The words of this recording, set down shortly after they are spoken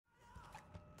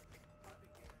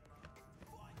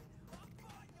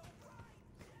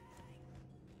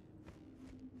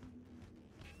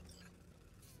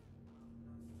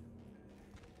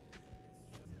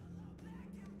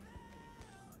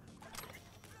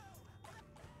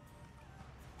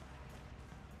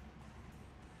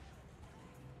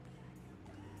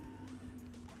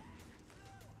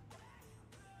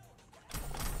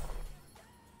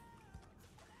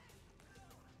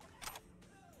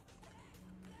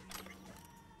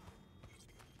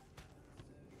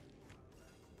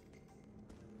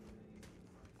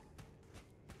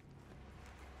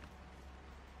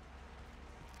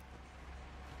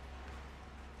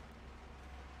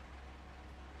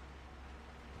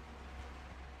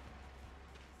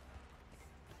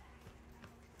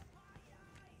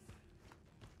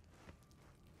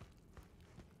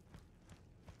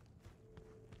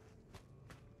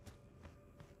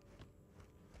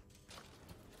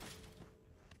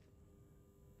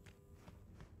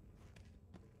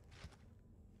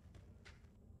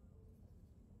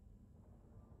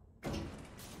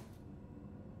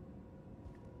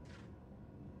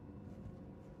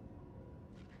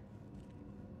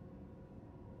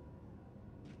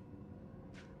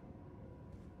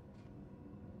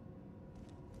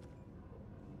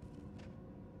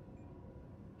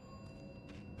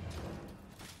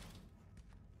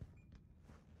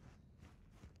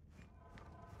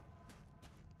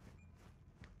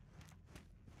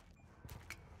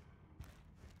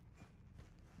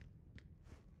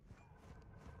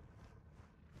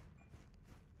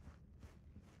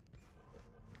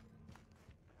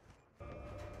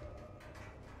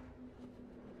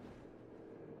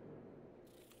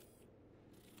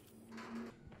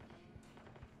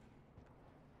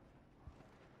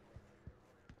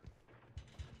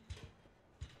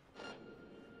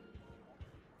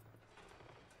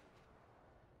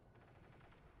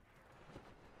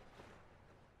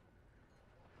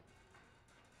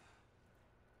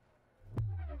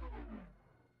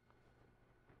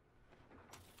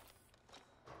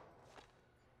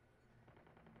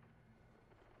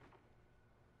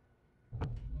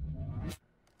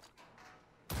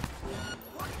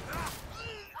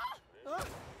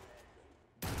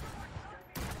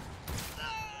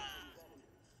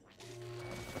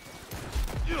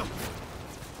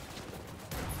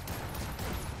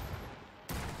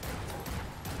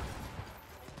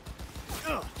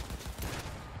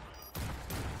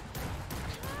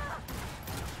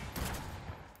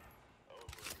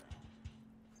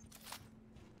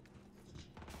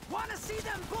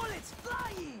them bullets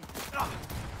flying!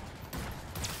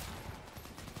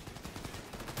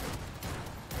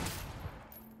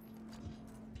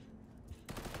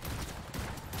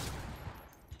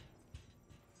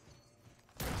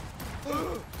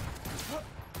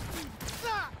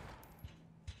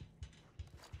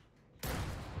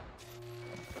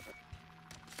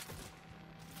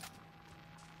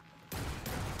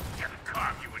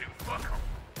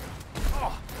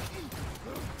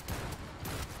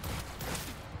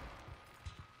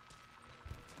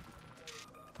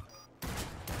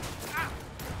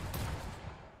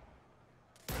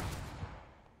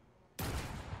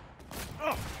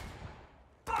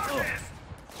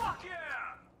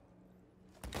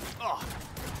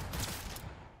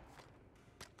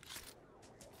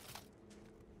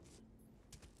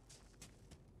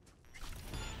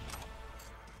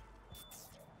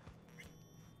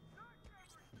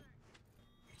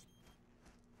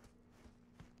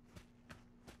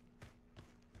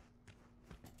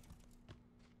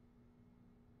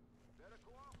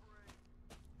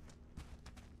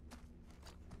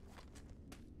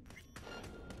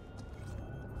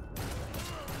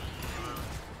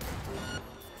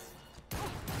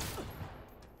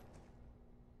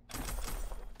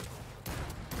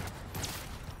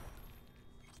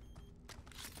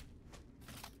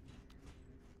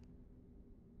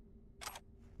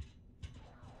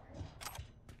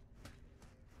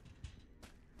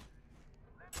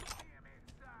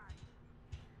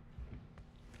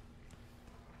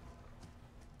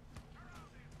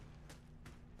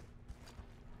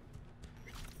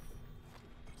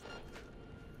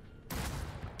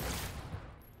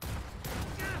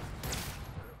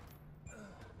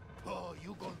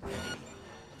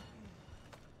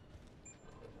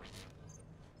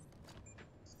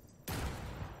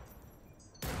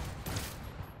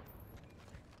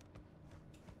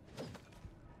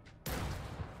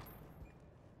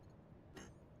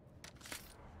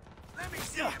 Let me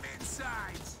see him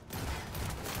inside!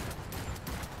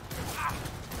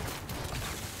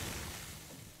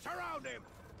 Surround him!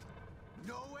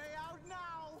 No way out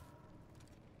now!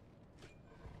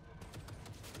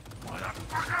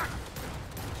 Motherfucker!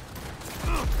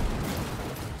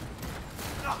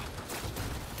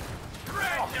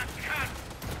 Grab the cunt!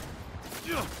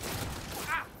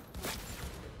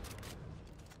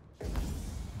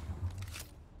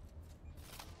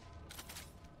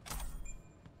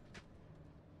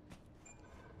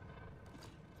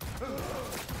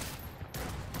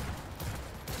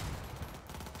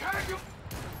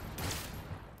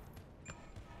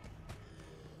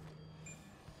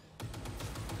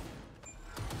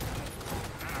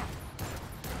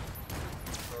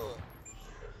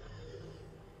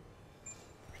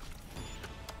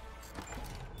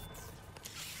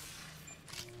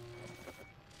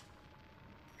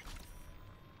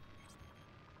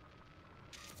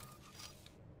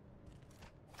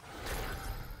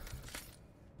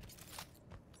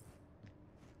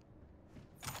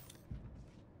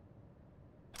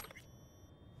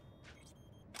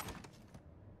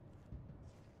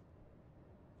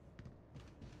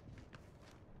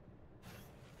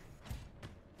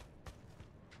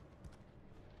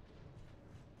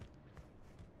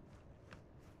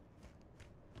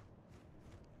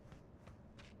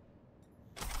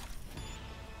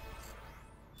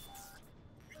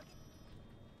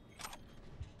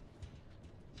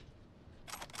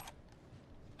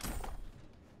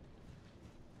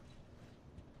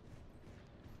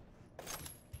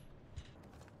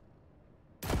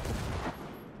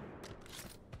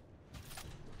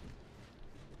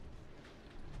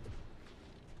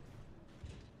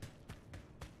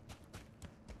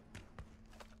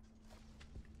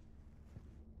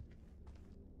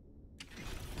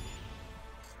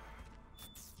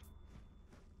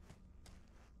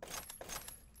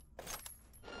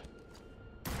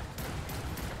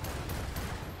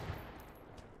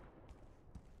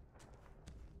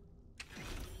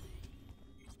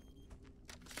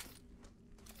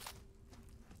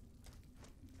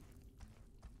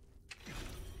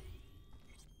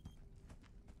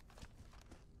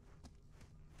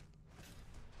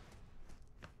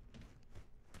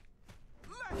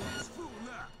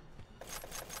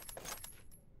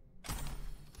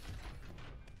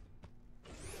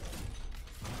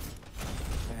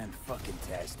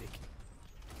 Fucking-tastic.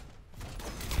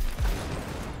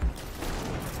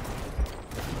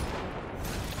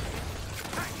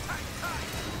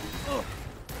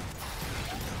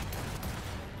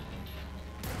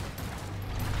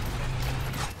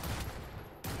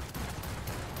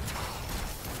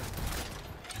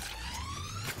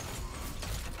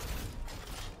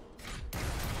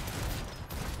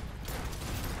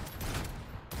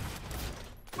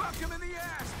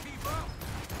 fast, people!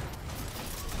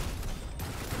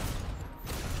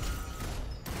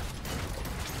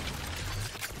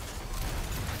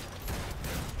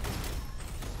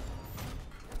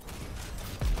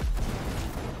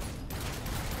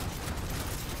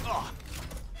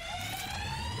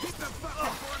 Hit the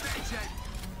fucking formation!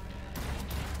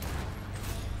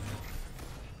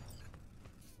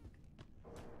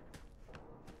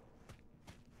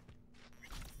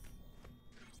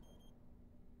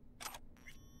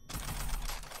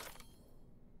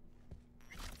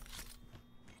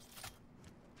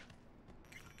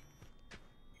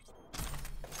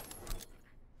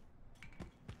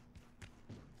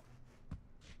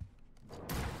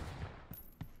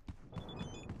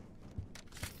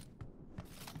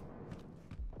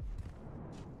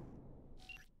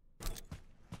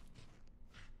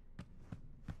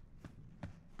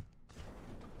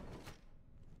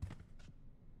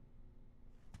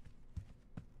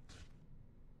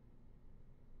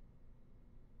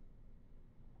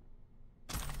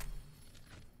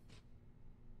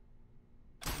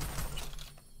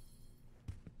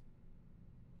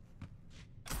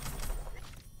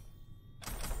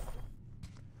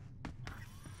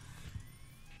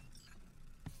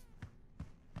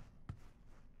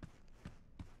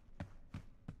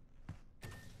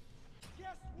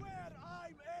 Guess where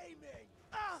I'm aiming?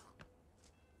 Ah!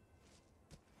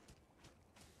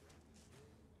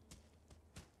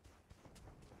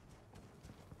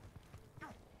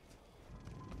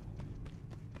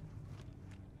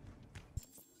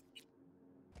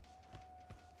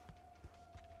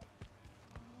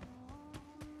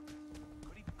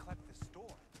 Could even collect the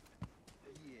store.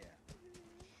 Yeah,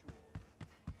 sure.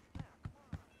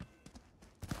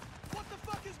 What the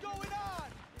fuck is going on?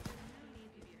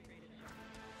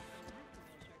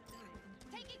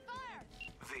 Taking fire!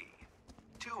 V.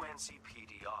 Two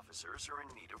NCPD officers are in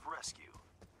need of rescue.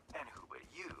 And who but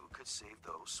you could save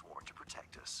those sworn to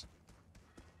protect us?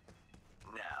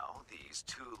 Now, these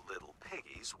two little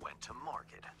piggies went to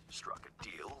market, struck a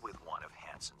deal with one of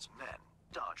Hansen's men,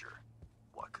 Dodger.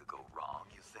 What could go wrong,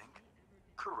 you think?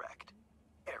 Correct.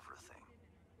 Everything.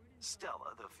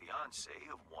 Stella, the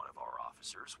fiancée of one of our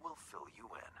officers, will fill you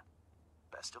in.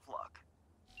 Best of luck.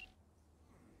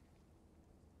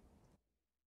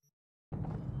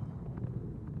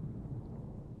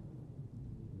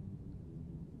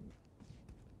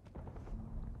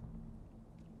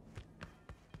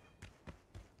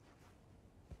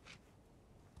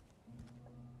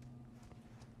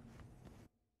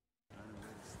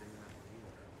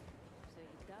 So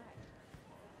you died.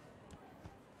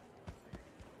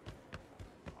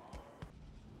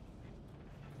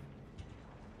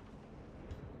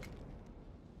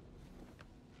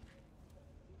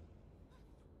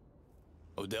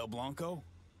 Odell Blanco?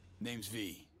 Name's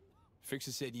V.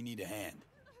 Fixer said you need a hand.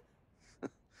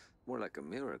 More like a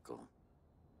miracle.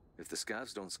 If the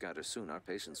scavs don't scatter soon, our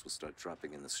patients will start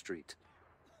dropping in the street.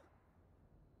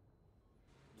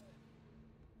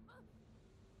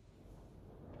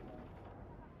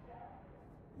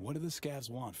 What do the scavs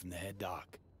want from the head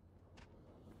doc?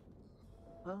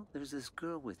 Well, there's this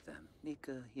girl with them,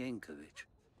 Nika Yankovic.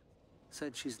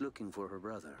 Said she's looking for her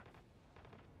brother.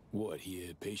 What, he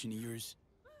a patient of yours?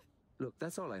 Look,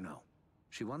 that's all I know.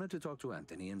 She wanted to talk to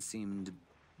Anthony and seemed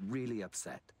really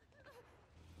upset.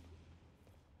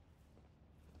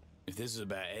 If this is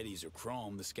about Eddie's or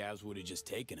Chrome, the scavs would have just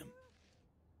taken him.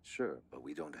 Sure, but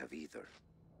we don't have either.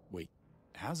 Wait,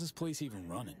 how's this place even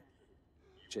running?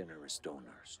 Generous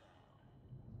donors.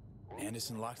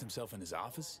 Anderson locked himself in his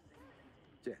office?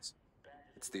 Yes.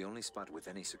 It's the only spot with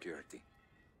any security.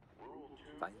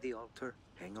 Find the altar,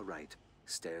 hang a right.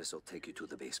 Stairs will take you to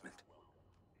the basement.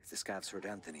 If the scavs hurt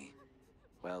Anthony,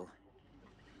 well,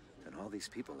 then all these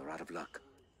people are out of luck.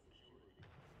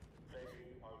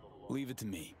 Leave it to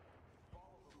me.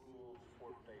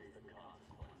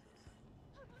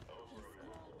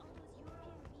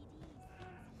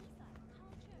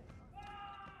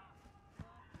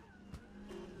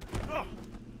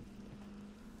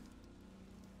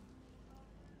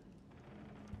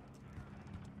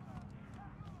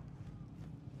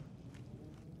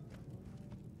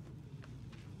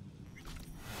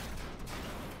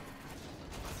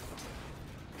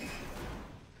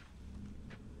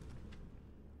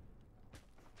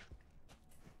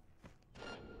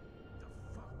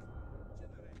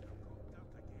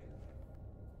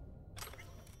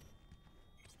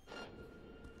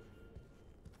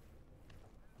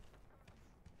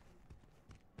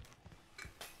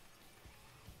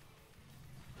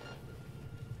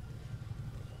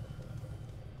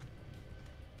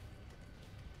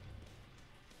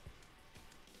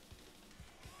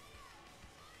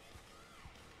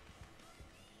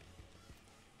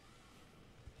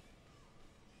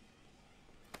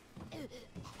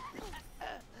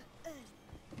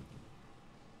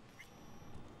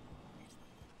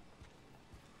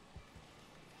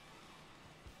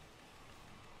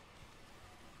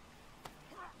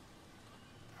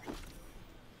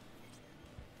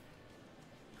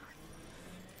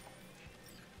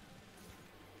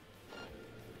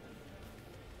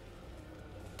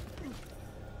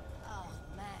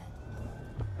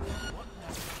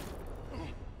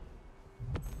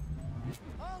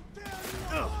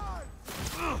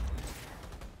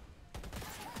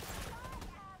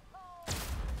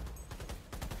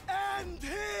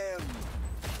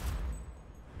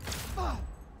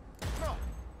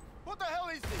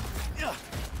 is it?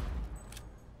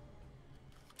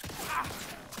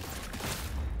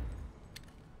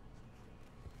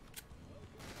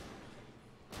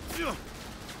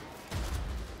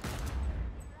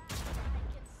 I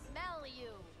can smell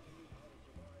you.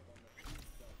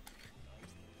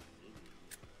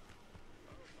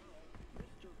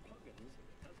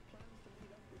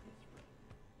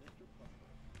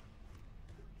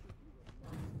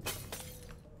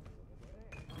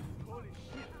 Holy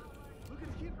shit. Look at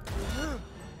him.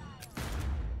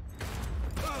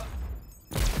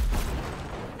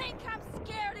 Think I'm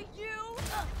scared of you?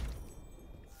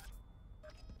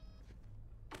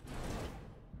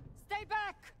 Stay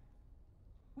back!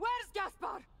 Where's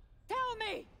Gaspar? Tell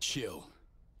me! Chill.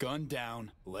 Gun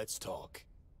down, let's talk.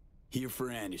 Here for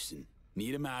Anderson.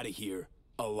 Need him out of here,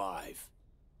 alive.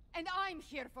 And I'm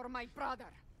here for my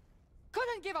brother.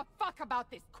 Couldn't give a fuck about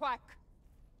this quack.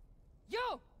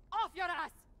 You! Off your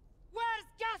ass! Where's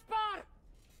Gaspar?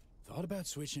 Thought about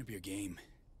switching up your game.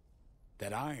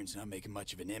 That iron's not making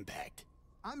much of an impact.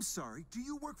 I'm sorry, do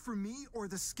you work for me or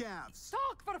the scavs?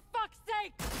 Talk for fuck's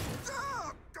sake!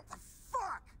 Ah,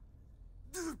 fuck!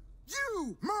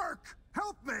 You, Merc!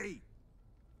 Help me!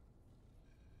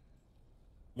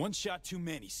 One shot too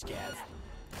many, Scav.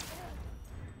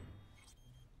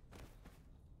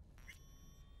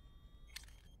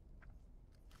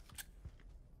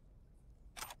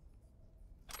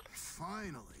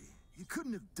 Finally. You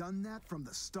couldn't have done that from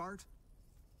the start?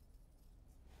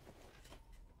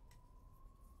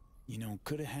 You know,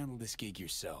 could have handled this gig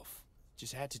yourself.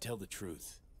 Just had to tell the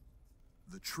truth.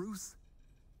 The truth?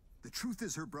 The truth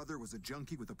is her brother was a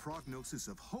junkie with a prognosis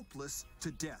of hopeless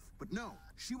to death. But no,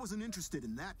 she wasn't interested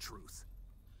in that truth.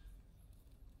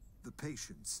 The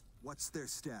patients, what's their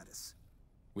status?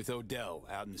 With Odell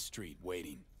out in the street,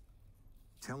 waiting.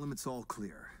 Tell him it's all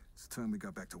clear. It's time we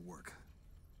got back to work.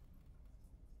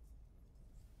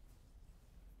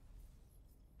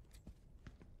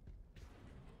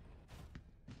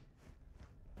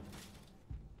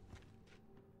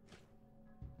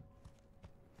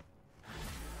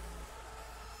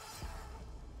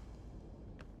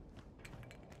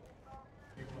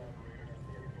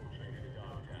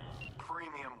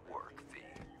 Premium work, V.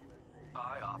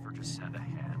 I offered to send a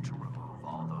hand to remove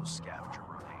all those scavenger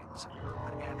remains,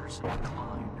 but Anderson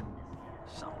declined.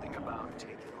 Something about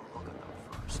taking a look at them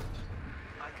first.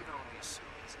 I can only assume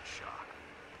he's in shock.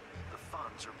 The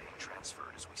funds are being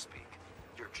transferred as we speak.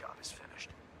 Your job is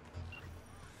finished.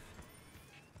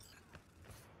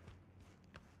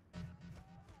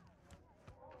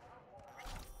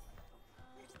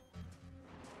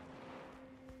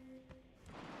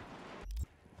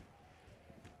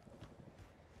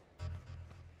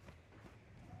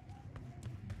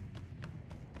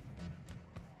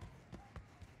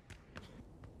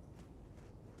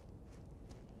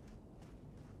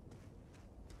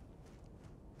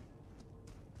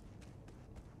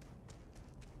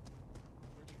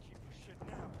 Where'd you keep your shit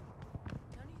now?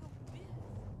 None of your business.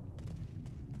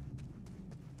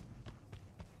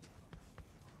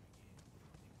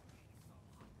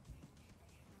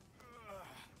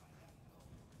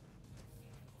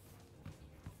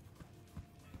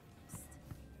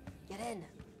 Get in.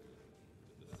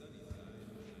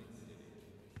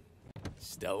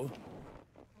 Stella?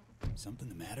 Something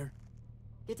the matter?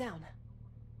 Get down.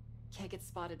 Can't get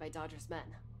spotted by Dodger's men.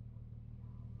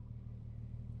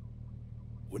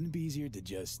 Wouldn't it be easier to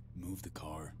just move the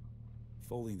car?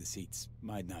 Folding the seats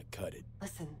might not cut it.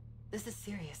 Listen, this is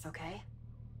serious, okay?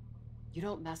 You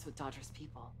don't mess with Dodger's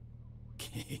people.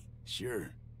 Okay, sure.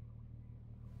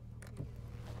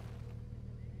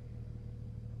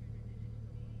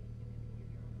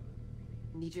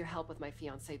 Need your help with my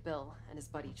fiancé Bill and his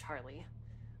buddy Charlie.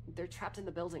 They're trapped in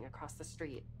the building across the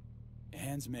street.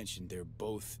 Hans mentioned they're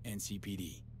both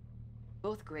NCPD.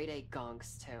 Both grade A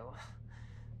gonks, too.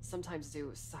 Sometimes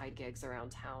do side gigs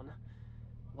around town.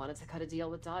 Wanted to cut a deal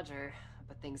with Dodger,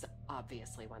 but things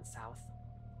obviously went south.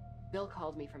 Bill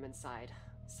called me from inside,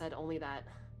 said only that,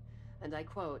 and I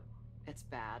quote, "It's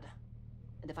bad.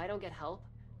 And if I don't get help,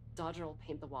 Dodger will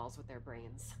paint the walls with their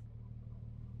brains."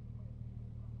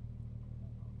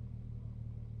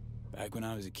 Back when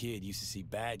I was a kid, used to see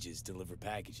badges deliver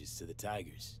packages to the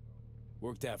Tigers.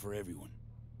 Worked out for everyone.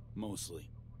 Mostly.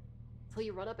 Till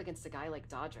you run up against a guy like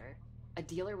Dodger, a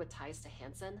dealer with ties to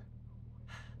Hansen.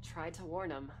 Tried to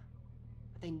warn him,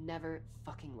 but they never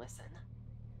fucking listen.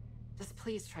 Just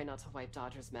please try not to wipe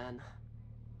Dodger's men.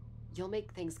 You'll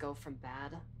make things go from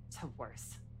bad to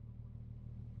worse.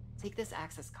 Take this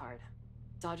access card.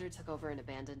 Dodger took over an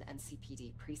abandoned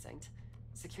NCPD precinct.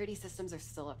 Security systems are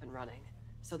still up and running,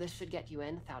 so this should get you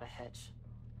in without a hitch.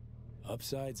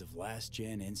 Upsides of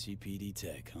last-gen NCPD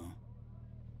tech, huh?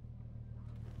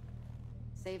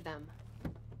 Save them.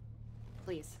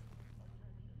 Please.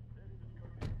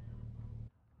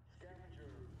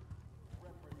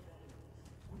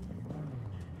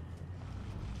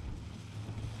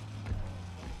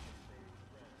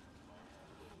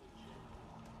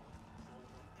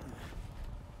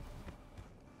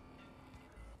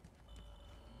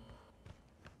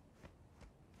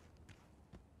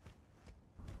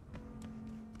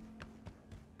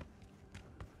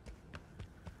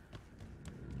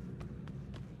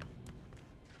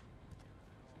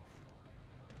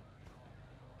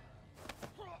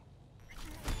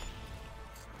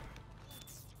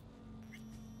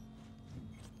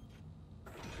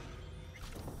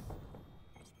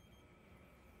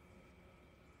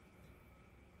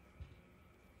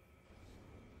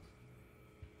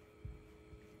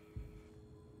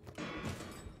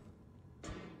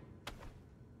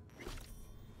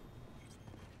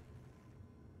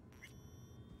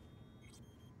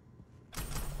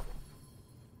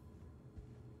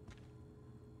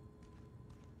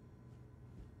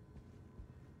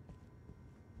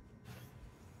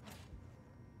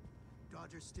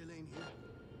 Dodger still ain't here.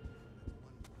 That's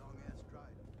one long-ass drive.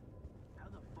 How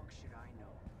the fuck should I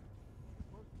know?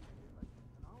 Supposed to be here like an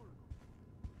hour ago.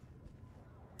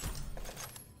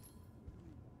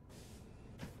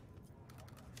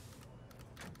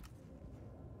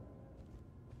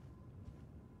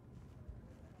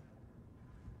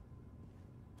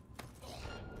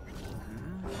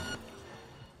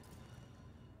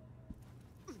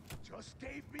 Just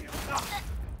gave me a...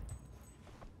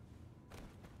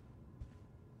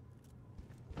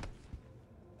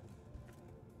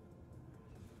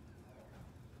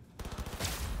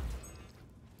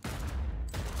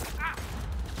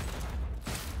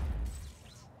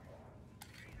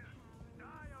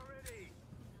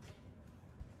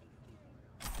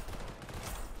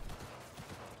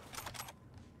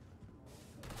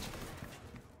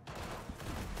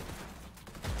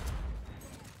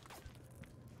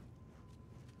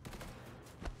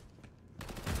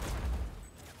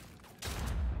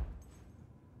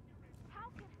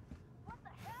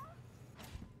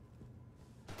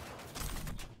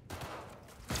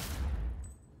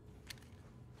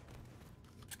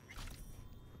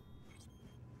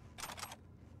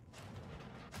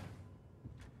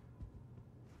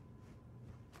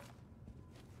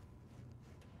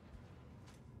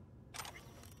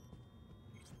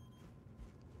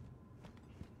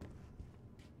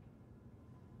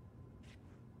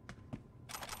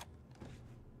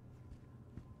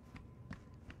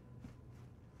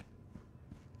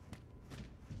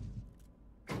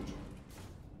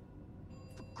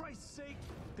 For Christ's sake,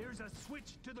 there's a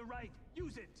switch to the right.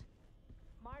 Use it.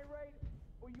 My right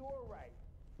or your right?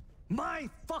 My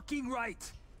fucking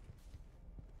right!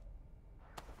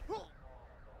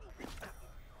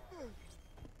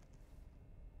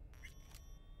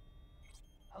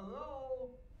 Hello?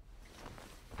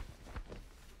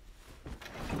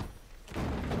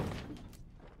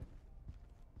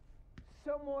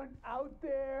 Someone out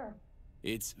there?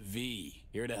 It's V,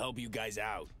 here to help you guys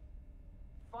out.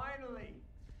 Finally!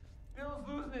 Bill's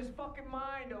losing his fucking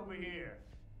mind over here.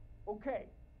 Okay,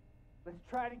 let's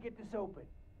try to get this open.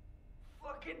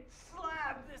 Fucking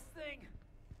slap this thing!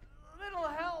 A little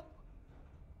help!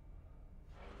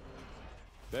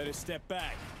 Better step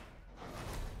back.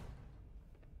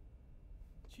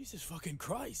 Jesus fucking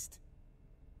Christ.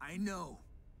 I know.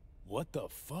 What the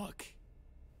fuck?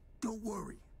 Don't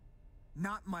worry.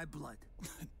 Not my blood.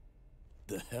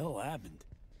 The hell happened?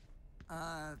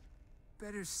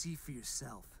 Better see for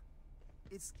yourself.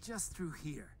 It's just through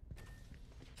here.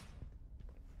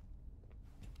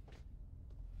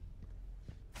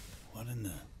 What in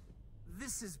the...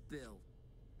 This is Bill.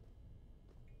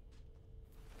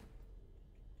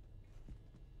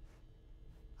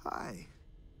 Hi.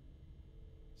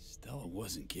 Stella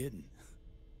wasn't kidding.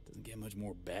 Doesn't get much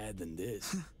more bad than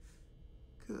this.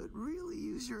 Could really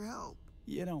use your help.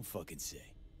 You don't fucking say.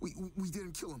 We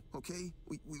didn't kill him, okay?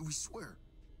 We swear.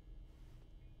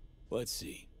 Let's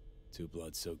see. Two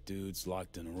blood-soaked dudes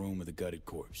locked in a room with a gutted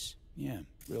corpse. Yeah,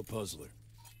 real puzzler.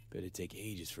 Bet it'd take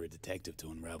ages for a detective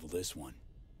to unravel this one.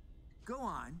 Go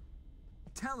on.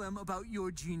 Tell him about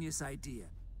your genius idea.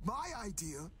 My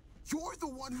idea? You're the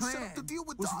one who set up the deal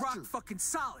with was Dodger. rock fucking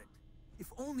solid.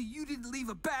 If only you didn't leave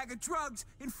a bag of drugs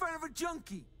in front of a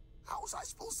junkie. How was I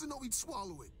supposed to know he'd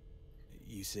swallow it?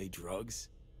 You say drugs?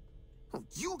 Oh,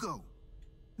 you go.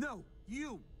 No,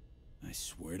 you. I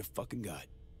swear to fucking God.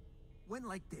 Went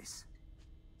like this.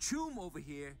 Choom over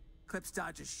here clips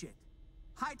Dodger's shit.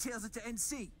 Hightails it to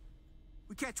NC.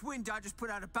 We catch wind Dodger's put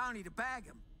out a bounty to bag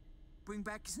him. Bring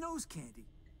back his nose candy.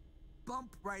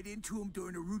 Bump right into him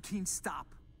during a routine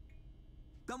stop.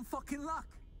 Dumb fucking luck.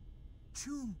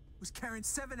 Choom was carrying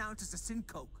 7 ounces of sin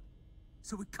coke.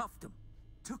 So we cuffed him.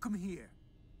 Took him here.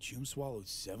 Choom swallowed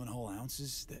 7 whole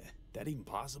ounces? That even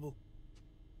possible?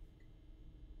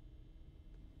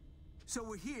 So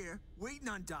we're here, waiting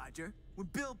on Dodger, when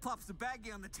Bill plops the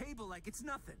baggie on the table like it's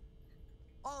nothing.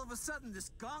 All of a sudden,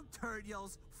 this gonk turd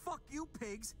yells, "Fuck you,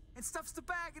 pigs," and stuffs the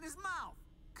bag in his mouth.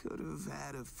 Could have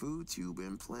had a food tube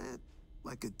implant?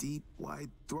 Like a deep, wide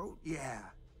throat?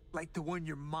 Yeah, like the one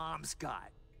your mom's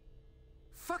got.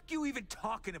 Fuck you even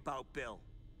talking about, Bill.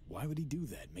 Why would he do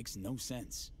that? Makes no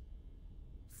sense.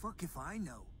 Fuck if I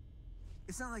know.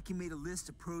 It's not like he made a list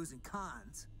of pros and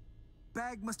cons.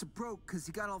 Bag must have broke because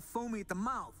he got all foamy at the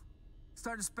mouth.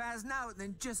 Started spazzing out and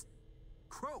then just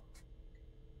croaked.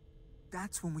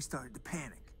 That's when we started to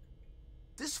panic.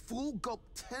 This fool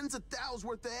gulped tens of thousands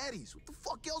worth of Eddies. What the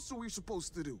fuck else are we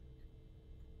supposed to do?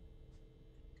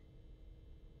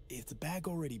 If the bag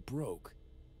already broke,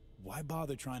 why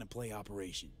bother trying to play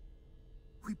Operation?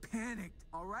 We panicked,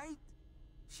 all right?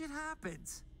 Shit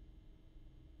happens.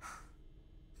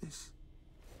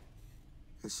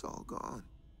 It's all gone.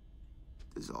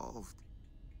 Dissolved.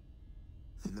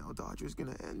 And now Dodger's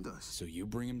gonna end us. So you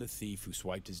bring him the thief who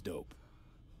swiped his dope.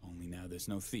 Only now there's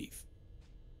no thief.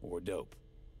 Or dope.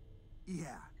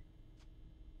 Yeah.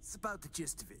 It's about the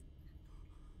gist of it.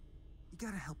 You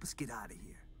gotta help us get out of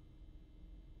here.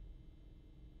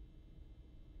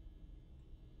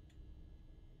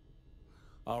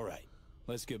 All right,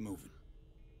 let's get moving.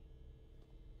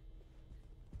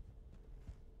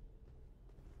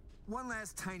 One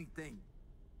last tiny thing.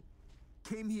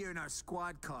 Came here in our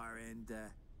squad car and,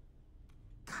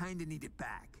 kinda need it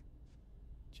back.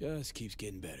 Just keeps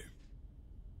getting better.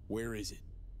 Where is it?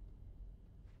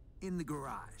 In the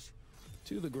garage.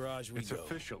 To the garage we It's go.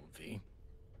 official, V.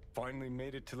 Finally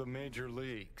made it to the major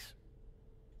leagues.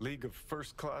 League of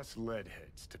first-class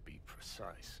leadheads, to be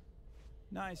precise.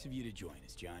 Nice of you to join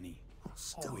us, Johnny. Oh,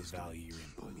 Stella's Always gonna value your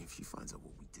kill input. me if she finds out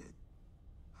what we did.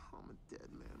 I'm a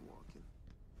dead man walking.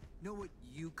 Know what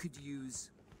you could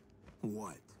use?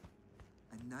 What?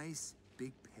 A nice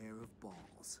big pair of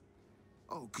balls.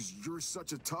 Oh, 'cause you're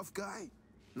such a tough guy?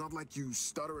 Not like you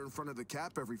stutter in front of the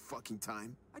cap every fucking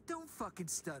time. I don't fucking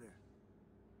stutter.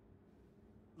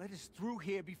 Let us through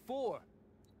here before.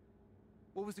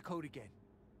 What was the code again?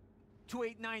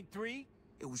 2893?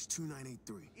 It was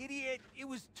 2983. Idiot, it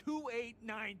was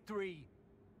 2893.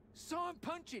 Saw him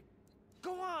punch it.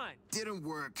 Go on. Didn't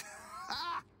work.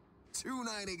 Ha!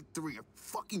 2983. I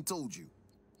fucking told you.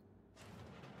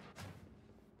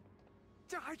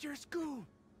 Dodger School.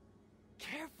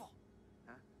 Careful.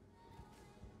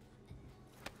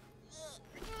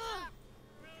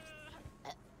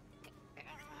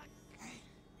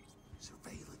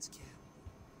 Surveillance cam.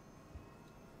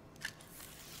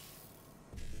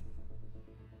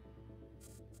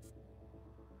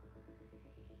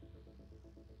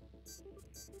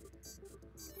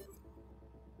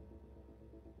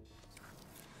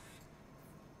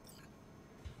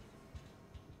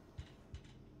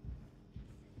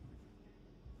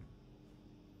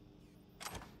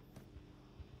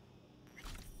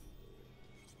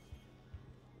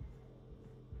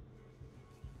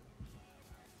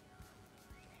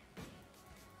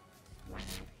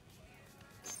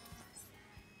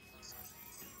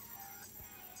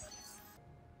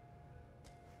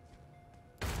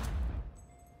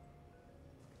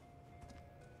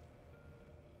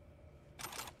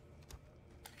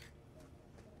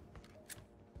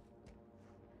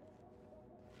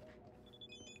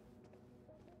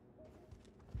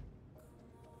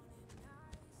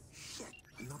 Shit,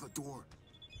 another door.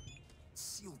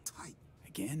 Sealed tight.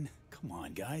 Again? Come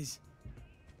on, guys.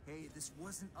 Hey, this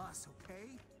wasn't us,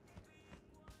 okay?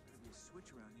 There'll be a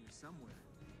switch around here somewhere.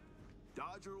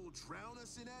 Dodger will drown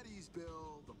us in eddies,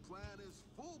 Bill. The plan is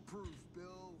foolproof,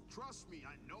 Bill. Trust me,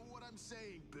 I know what I'm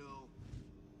saying, Bill.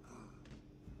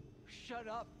 Shut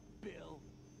up, Bill.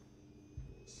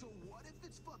 So what if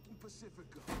it's fucking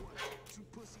Pacifica? What, too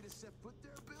pussy to set foot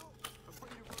there, Bill?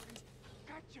 Afraid of running?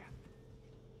 Gotcha.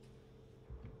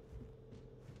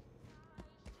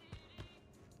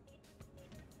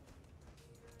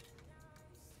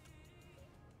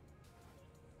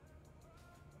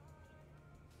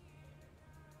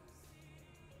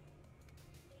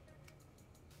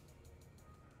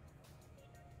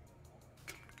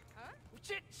 Huh?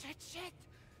 Shit!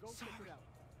 Go Sorry. check it out.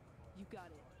 You got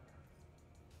it.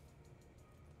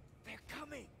 They're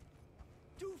coming!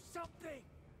 Do something!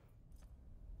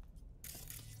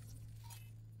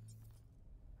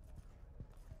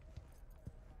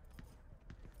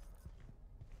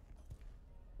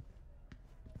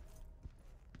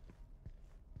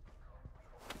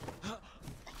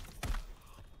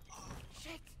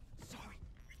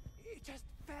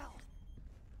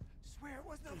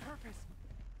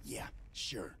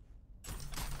 Sure.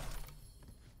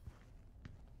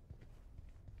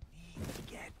 Need to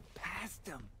get past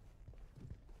him.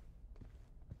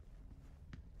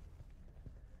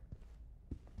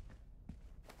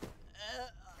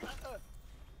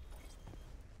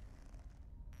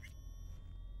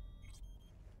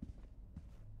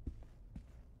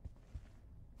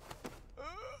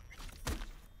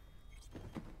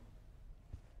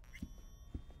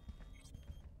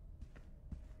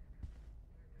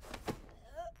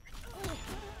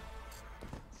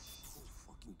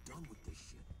 Done with this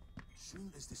shit.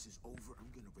 Soon as this is over,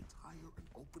 I'm gonna retire and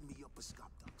open me up a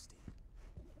Skopdog stand.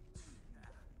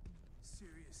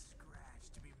 Serious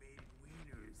scratch to be made in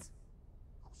wieners.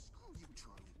 Oh, screw you,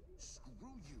 Charlie.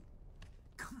 Screw you.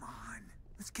 Come on,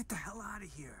 let's get the hell out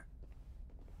of here.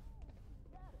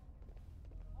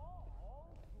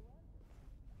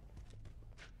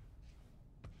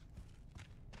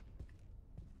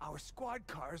 Our squad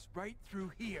car's right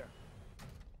through here.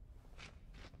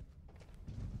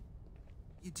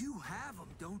 You do have them,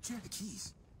 don't you? The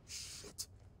keys. Shit.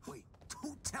 Wait.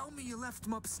 Don't tell me you left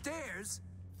them upstairs.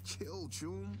 Chill,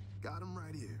 Choom. Got him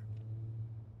right here.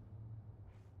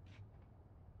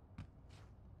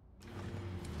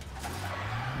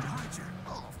 Dodger.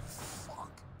 Oh,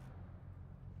 fuck.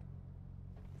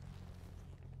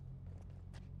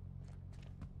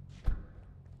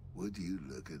 Would you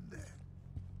look at that?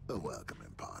 A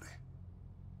welcoming party.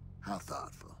 How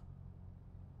thoughtful.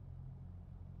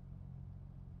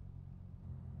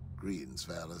 Greetings,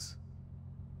 fellas.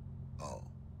 Oh,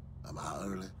 am I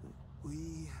early?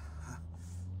 We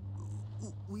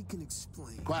can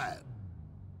explain. Quiet.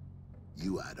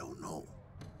 You I don't know.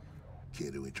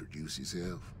 Care to introduce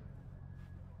yourself?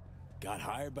 Got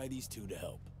hired by these two to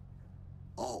help.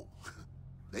 Oh,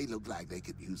 they look like they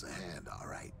could use a hand, all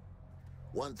right.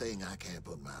 One thing I can't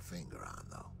put my finger on,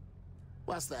 though.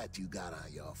 What's that you got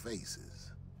on your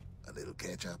faces? A little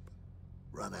ketchup?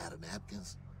 Run out of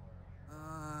napkins?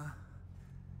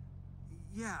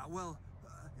 Yeah, well,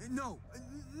 no,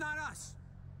 not us,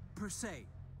 per se.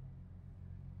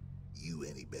 You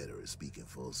any better at speaking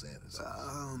full sentences?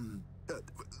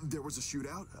 There was a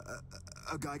shootout.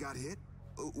 A guy got hit.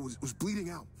 Was bleeding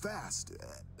out fast.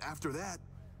 After that,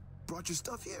 brought your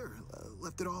stuff here.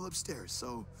 Left it all upstairs,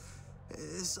 so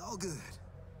it's all good.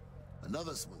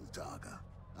 Another smooth talker.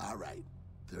 All right.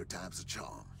 Third time's a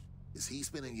charm. Is he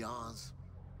spinning yarns?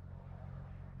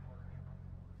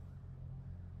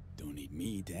 Don't need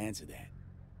me to answer that.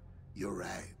 You're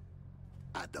right.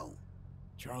 I don't.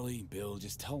 Charlie, Bill,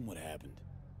 just tell them what happened.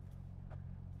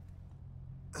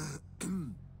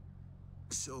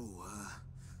 So,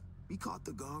 we caught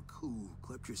the gonk who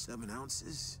clipped your 7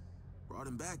 ounces. Brought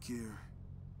him back here.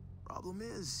 Problem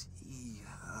is, he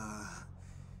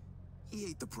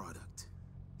ate the product.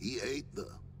 He ate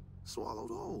the...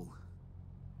 Swallowed whole.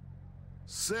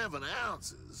 7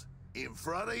 ounces? In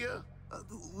front of you? It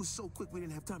was so quick we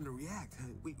didn't have time to react.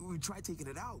 We tried taking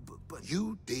it out, but...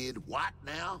 You did what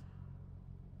now?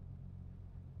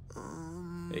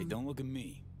 Hey, don't look at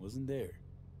me. Wasn't there.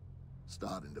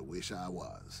 Starting to wish I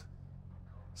was.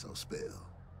 So spill,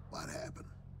 what happened?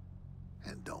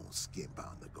 And don't skimp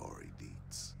on the gory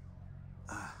deeds.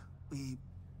 We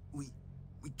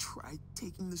tried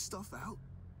taking the stuff out.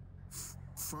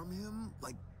 From him,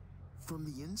 like, from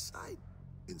the inside?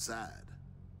 Inside?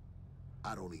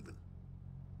 I don't even...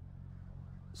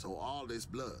 So all this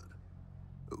blood?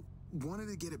 Wanted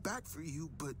to get it back for you,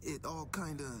 but it all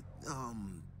kinda,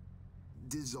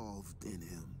 dissolved in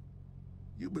him.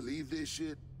 You believe this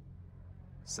shit?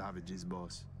 Savages,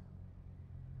 boss.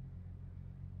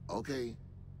 Okay.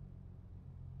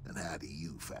 Then how do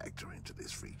you factor into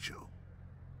this freak show?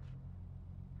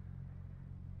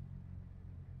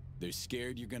 They're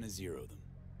scared you're gonna zero them.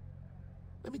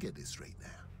 Let me get this straight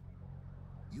now.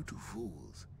 You two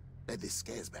fools let this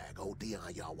scazzbag OD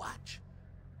on your watch,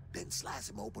 then slice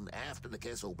him open after the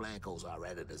queso blancos are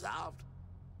already dissolved?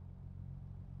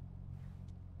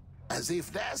 As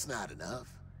if that's not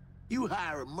enough, you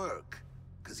hire a merc,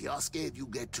 because you're scared you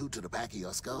get 2 to the back of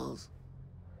your skulls?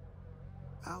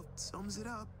 About sums it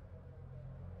up.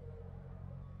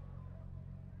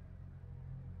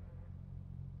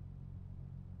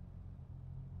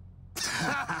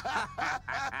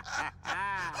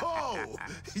 Oh,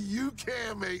 you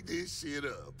can't make this shit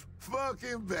up.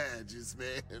 Fucking badges,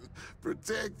 man.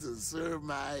 Protect and serve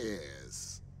my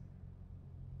ass.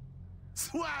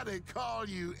 That's why they call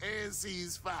you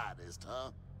ANC's finest,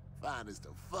 huh? Finest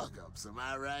of fuck-ups, am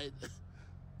I right?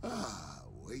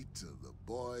 Wait till the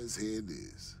boys hear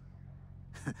this.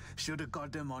 Should've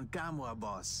got them on camera,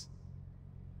 boss.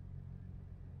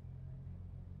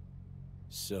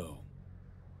 So,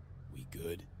 we be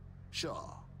good.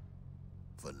 Sure.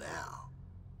 For now.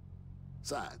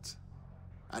 Besides,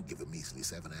 I'd give a measly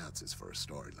 7 ounces for a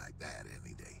story like that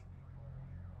any day.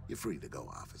 You're free to go,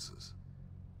 officers.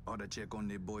 Oughta check on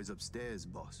their boys upstairs,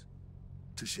 boss.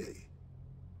 Touché.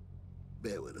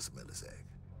 Bear with us a millisec.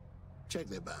 Check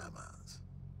their biomarkers.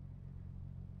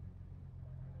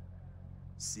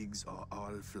 SIGs are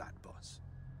all flat, boss.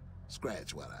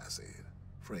 Scratch what I said.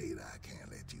 Afraid I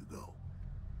can't let you go.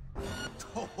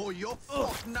 Oh, you're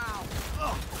fucked now!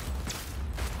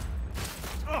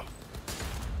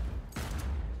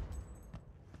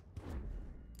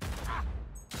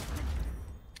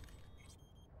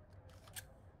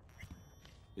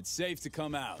 It's safe to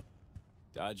come out.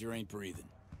 Dodger ain't breathing.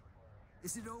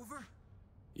 Is it over?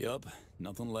 Yup,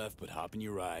 nothing left but hop in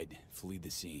your ride, flee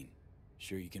the scene.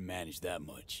 Sure you can manage that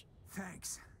much.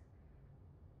 Thanks.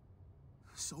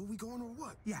 So we going or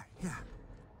what? Yeah.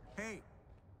 Hey,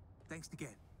 thanks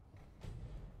again.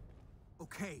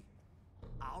 Okay,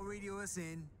 I'll radio us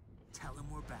in, tell him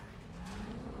we're back.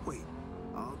 Wait,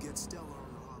 I'll get Stella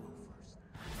on the hollow first.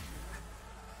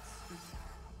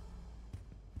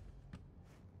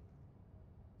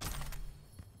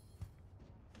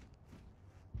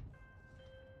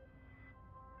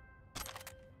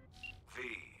 V,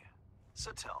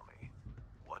 so tell me,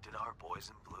 what did our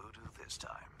boys in blue do this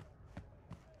time?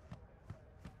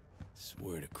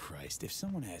 Swear to Christ, if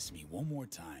someone asks me one more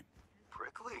time.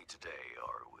 Prickly today,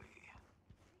 are we?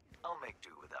 I'll make do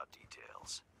without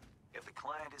details. If the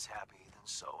client is happy, then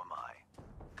so am I.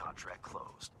 Contract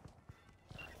closed.